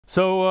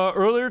So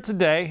earlier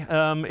today,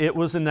 it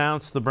was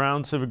announced the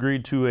Browns have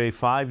agreed to a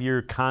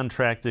 5-year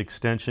contract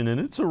extension, and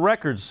it's a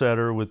record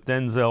setter with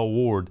Denzel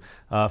Ward.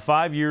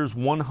 5 years,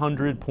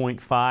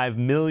 $100.5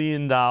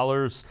 million,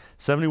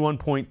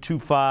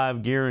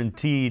 71.25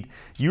 guaranteed.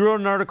 You wrote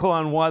an article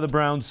on why the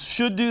Browns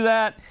should do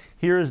that.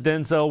 Here is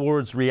Denzel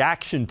Ward's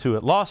reaction to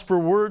it. Lost for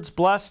words,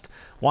 blessed,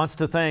 wants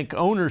to thank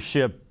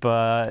ownership,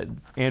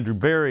 Andrew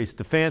Berry,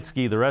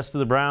 Stefanski, the rest of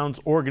the Browns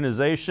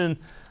organization,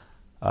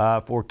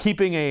 for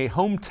keeping a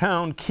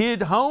hometown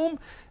kid home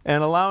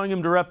and allowing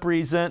him to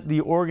represent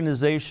the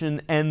organization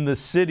and the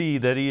city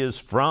that he is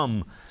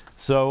from.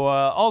 So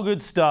all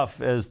good stuff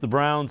as the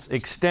Browns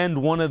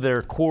extend one of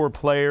their core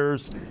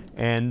players,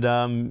 and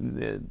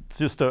it's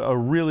just a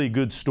really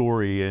good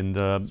story. And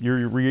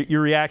your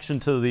reaction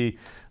to the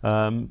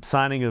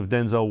signing of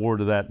Denzel Ward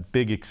to that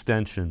big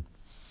extension.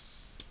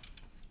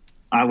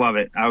 I love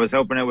it. I was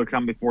hoping it would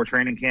come before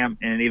training camp,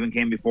 and it even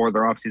came before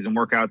their off-season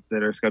workouts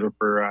that are scheduled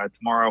for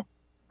tomorrow.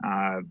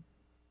 I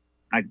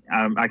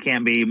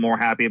can't be more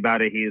happy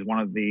about it. He's one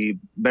of the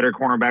better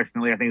cornerbacks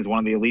in the league. I think he's one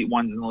of the elite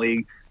ones in the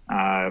league.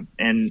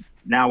 And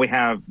now we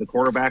have the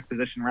quarterback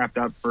position wrapped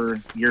up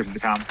for years to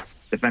come,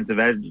 defensive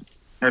end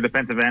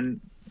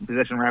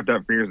position wrapped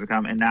up for years to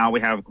come, and now we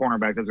have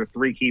cornerback. Those are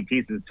three key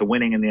pieces to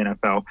winning in the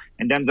NFL.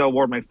 And Denzel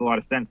Ward makes a lot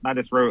of sense. And I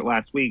just wrote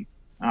last week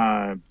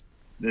the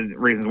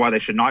reasons why they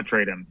should not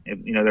trade him.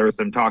 There was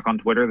some talk on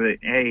Twitter that,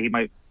 hey,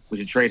 we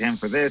should trade him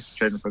for this,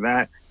 trade him for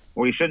that.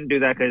 Well, you shouldn't do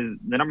that because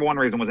the number one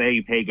reason was,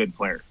 you pay good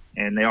players.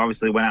 And they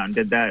obviously went out and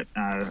did that,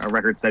 a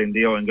record-setting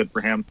deal, and good for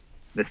him.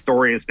 The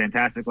story is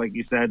fantastic, like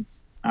you said.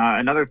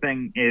 Another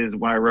thing is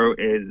what I wrote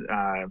is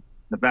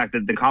the fact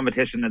that the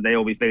competition that they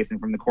will be facing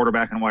from the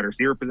quarterback and wide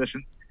receiver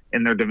positions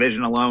in their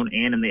division alone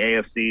and in the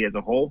AFC as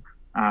a whole.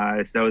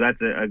 So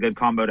that's a good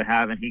combo to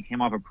have. And he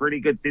came off a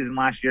pretty good season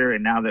last year,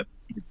 and now that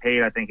he's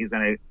paid, I think he's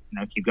going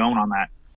to keep going on that.